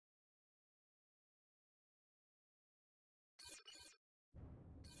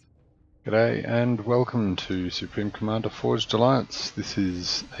G'day and welcome to Supreme Commander Forged Alliance. This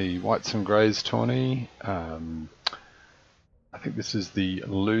is a Whites and Greys tourney. I think this is the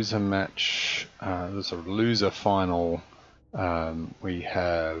loser match. There's a loser final. We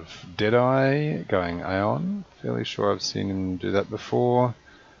have Deadeye going Aeon. Fairly sure I've seen him do that before.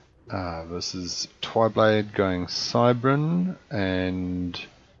 Versus Twyblade going Cybran and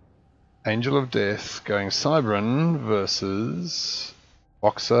Angel of Death going Cybran versus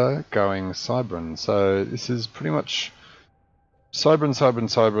Boxer going Cybran. So this is pretty much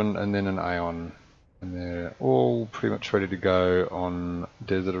Cybran, and then an Aeon. And they're all pretty much ready to go on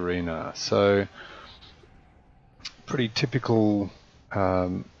Desert Arena. So pretty typical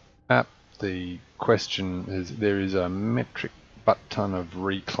map. The question is, there is a metric butt ton of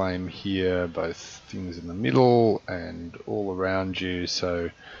reclaim here, both things in the middle and all around you.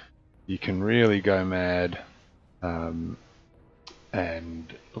 So you can really go mad.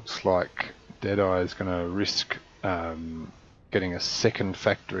 And looks like Deadeye is going to risk getting a second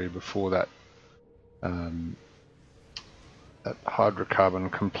factory before that hydrocarbon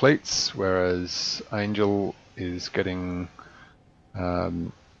completes, whereas Angel is getting Deadeye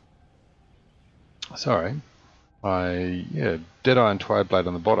and Twyblade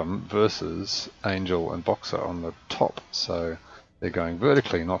on the bottom versus Angel and Boxer on the top, so they're going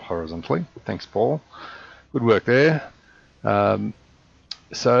vertically, not horizontally. Thanks, Paul. Good work there.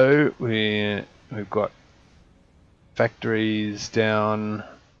 So we've got factories down.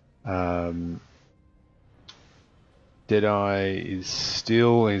 Deadeye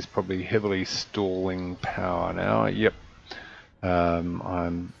he's probably heavily stalling power now. Yep.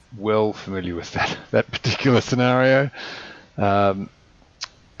 I'm well familiar with that particular scenario. And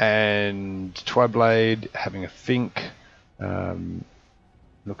Twyblade having a think.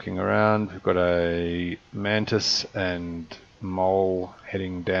 Looking around, we've got a Mantis and Mole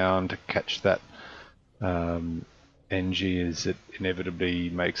heading down to catch that NG as it inevitably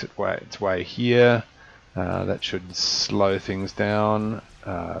makes its way here. That should slow things down.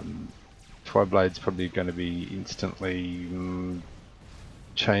 Twyblade's probably going to be instantly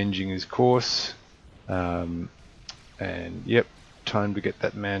changing his course. And yep, time to get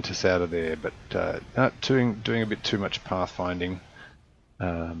that Mantis out of there, but not doing a bit too much pathfinding.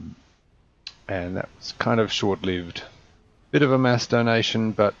 And that was kind of short-lived. Bit of a mass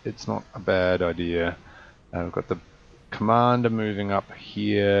donation, but it's not a bad idea. We've got the commander moving up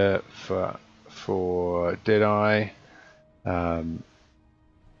here for Deadeye, who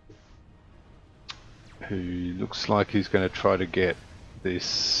looks like he's going to try to get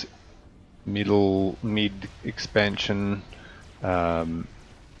this mid expansion, a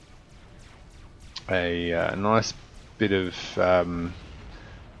nice bit of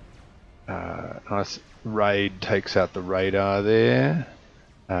nice raid takes out the radar there.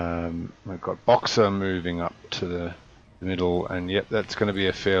 We've got Boxer moving up to the middle, and yep, that's going to be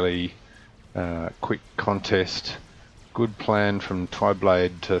a fairly quick contest. Good plan from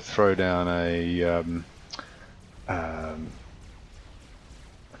Twyblade to throw down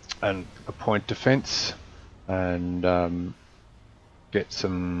a point defense and get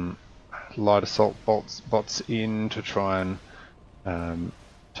some light assault bots in to try and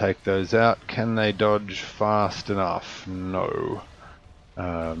take those out. Can they dodge fast enough? No.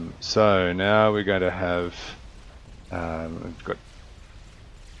 So now we're going to have we've got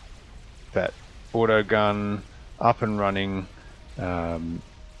that auto gun up and running.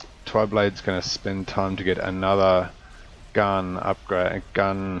 Twyblade's going to spend time to get another gun upgrade,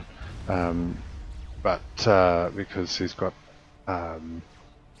 but because he's got a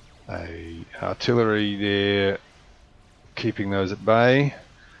artillery there keeping those at bay.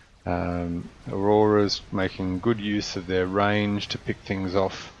 Aurora's making good use of their range to pick things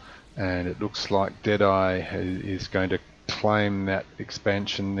off, and it looks like Deadeye is going to claim that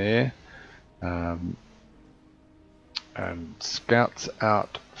expansion there. And scouts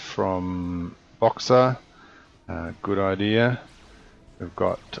out from Boxer, good idea. We've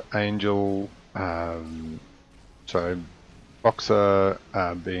got Angel, Boxer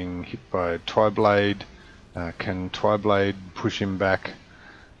being hit by Twyblade. Can Twyblade push him back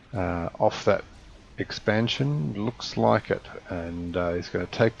off that expansion? Looks like it, and he's going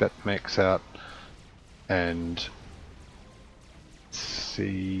to take that mechs out and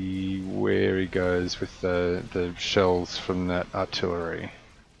see where he goes with the shells from that artillery.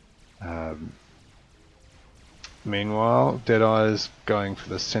 Meanwhile, Deadeye's going for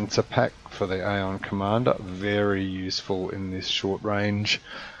the sensor pack for the Aeon Commander, very useful in this short range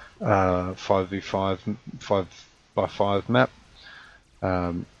 5v5 5x5 map.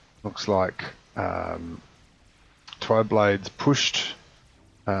 Looks like Twyblade's pushed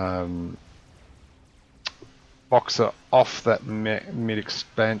Boxer off that mid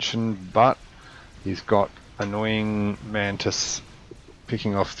expansion, but he's got annoying Mantis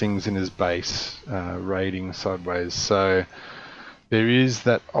picking off things in his base, raiding sideways. So there is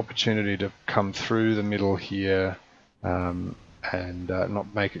that opportunity to come through the middle here and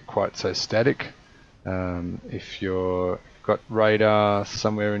not make it quite so static. If you've got radar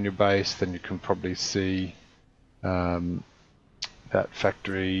somewhere in your base, then you can probably see that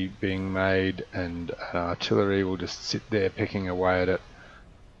factory being made, and artillery will just sit there picking away at it.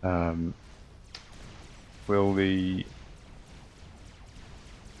 Can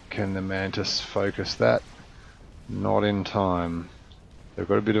the Mantis focus that? Not in time. They've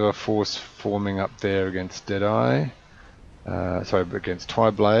got a bit of a force forming up there against Deadeye. Sorry, against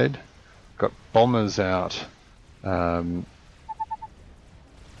Twyblade. Got bombers out. Hang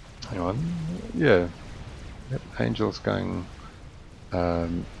on. Yeah. Yep, Angel's going.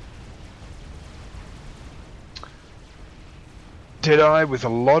 Deadeye with a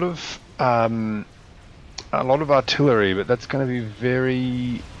lot of artillery, but that's going to be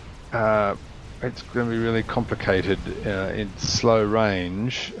very. It's going to be really complicated in slow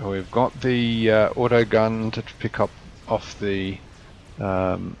range. We've got the auto gun to pick up off the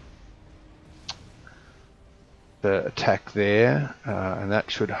attack there, and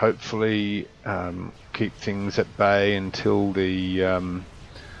that should hopefully keep things at bay until the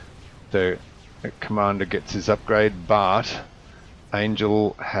commander gets his upgrade. But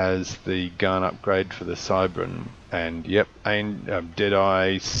Angel has the gun upgrade for the Cybran, and yep,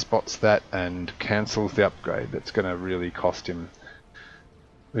 Deadeye spots that and cancels the upgrade. That's going to really cost him.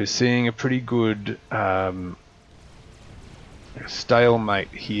 We're seeing a pretty good stalemate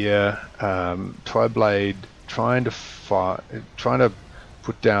here. Twyblade trying to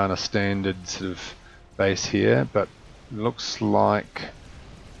put down a standard sort of base here, but looks like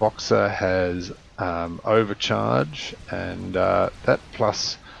Boxer has overcharge, and that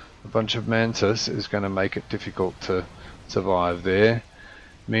plus a bunch of Mantis is going to make it difficult to survive there.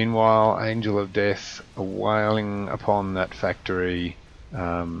 Meanwhile, Angel of Death are wailing upon that factory.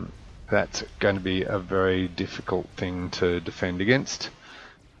 That's going to be a very difficult thing to defend against.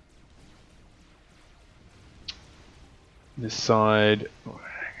 This side,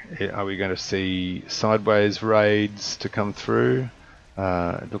 are we going to see sideways raids to come through?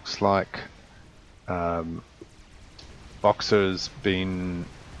 It looks like Boxer's been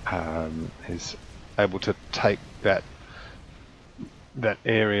is able to take that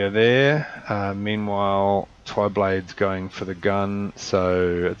area there. Meanwhile, Twyblade's going for the gun,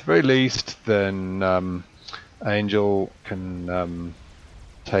 so at the very least, then Angel can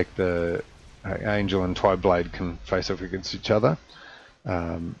take the Angel and Twyblade can face off against each other.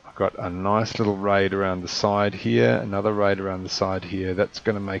 I've got a nice little raid around the side here, another raid around the side here. That's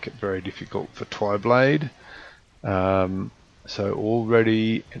going to make it very difficult for Twyblade. So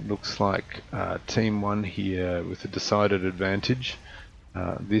already it looks like Team 1 here with a decided advantage.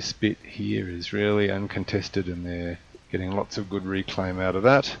 This bit here is really uncontested, and they're getting lots of good reclaim out of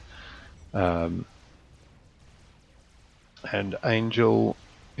that. And Angel,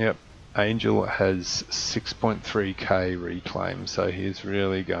 yep, Angel has 6.3k reclaim, so he's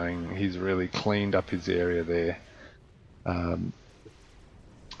really cleaned up his area there.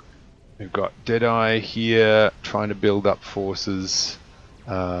 We've got Deadeye here trying to build up forces.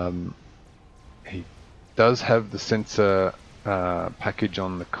 He does have the sensor package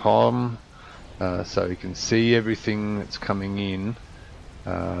on the comm, so he can see everything that's coming in.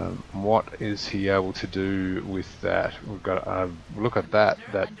 What is he able to do with that? We've got look at that.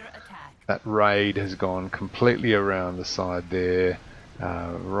 That raid has gone completely around the side there,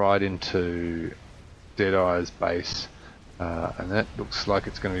 right into Deadeye's base, and that looks like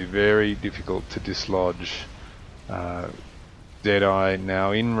it's going to be very difficult to dislodge. Deadeye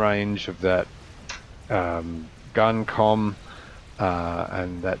now in range of that gun comm,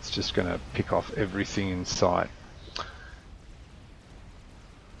 and that's just going to pick off everything in sight.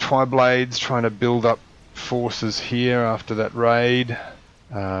 Twyblade's trying to build up forces here after that raid.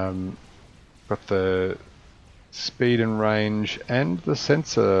 Got the speed and range and the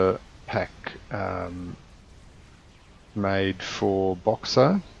sensor pack made for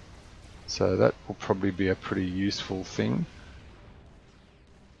Boxer, so that will probably be a pretty useful thing.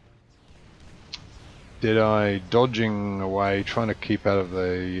 Deadeye dodging away, trying to keep out of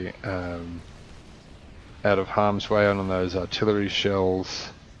the out of harm's way on those artillery shells,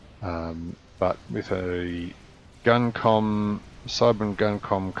 but with a gun comm, Cybran gun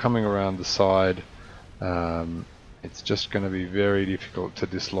comm coming around the side, it's just going to be very difficult to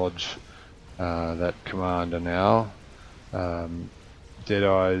dislodge that commander now.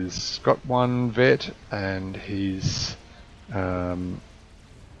 Deadeye's got one vet and he's a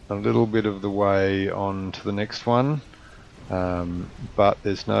little bit of the way on to the next one, but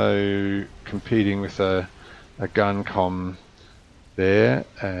there's no competing with a gun comm there,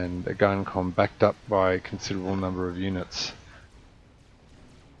 and a gun comm backed up by a considerable number of units.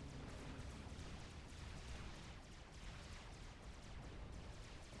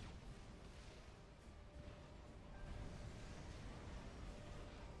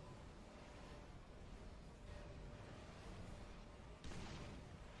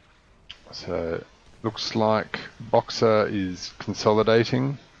 So looks like Boxer is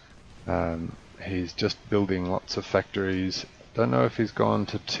consolidating. He's just building lots of factories. Don't know if he's gone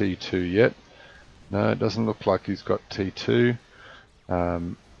to T2 yet. No, it doesn't look like he's got T2.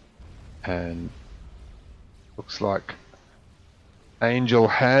 And looks like Angel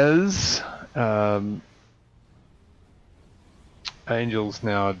has. Angel's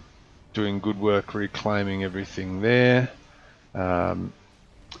now doing good work reclaiming everything there.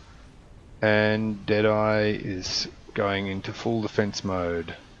 And Deadeye is going into full defense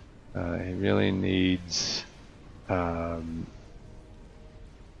mode. He really needs a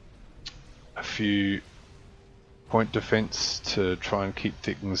few point defense to try and keep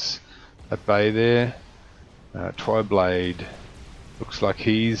things at bay there. Twyblade looks like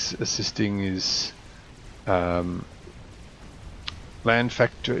he's assisting his land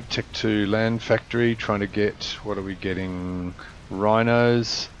factory, Tech 2 land factory, trying to get, what are we getting,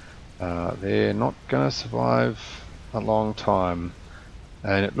 rhinos. They're not going to survive a long time,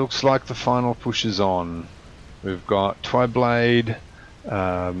 and it looks like the final push is on. We've got Twyblade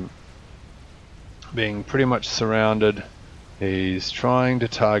being pretty much surrounded. He's trying to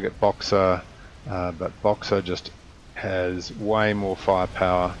target Boxer, but Boxer just has way more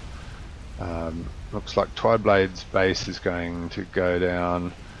firepower. Looks like Twyblade's base is going to go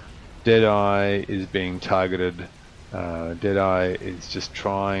down. Deadeye is being targeted. Deadeye is just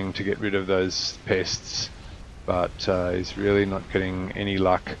trying to get rid of those pests, but he's really not getting any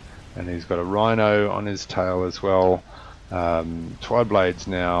luck, and he's got a rhino on his tail as well. Twyblade's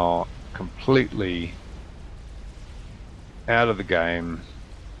now completely out of the game,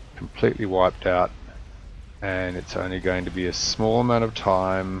 completely wiped out, and it's only going to be a small amount of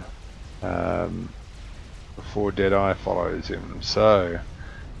time before Deadeye follows him. So,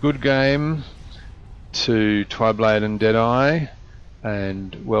 good game to Twyblade and Deadeye,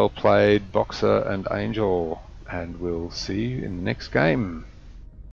 and well played Boxer and Angel, and we'll see you in the next game.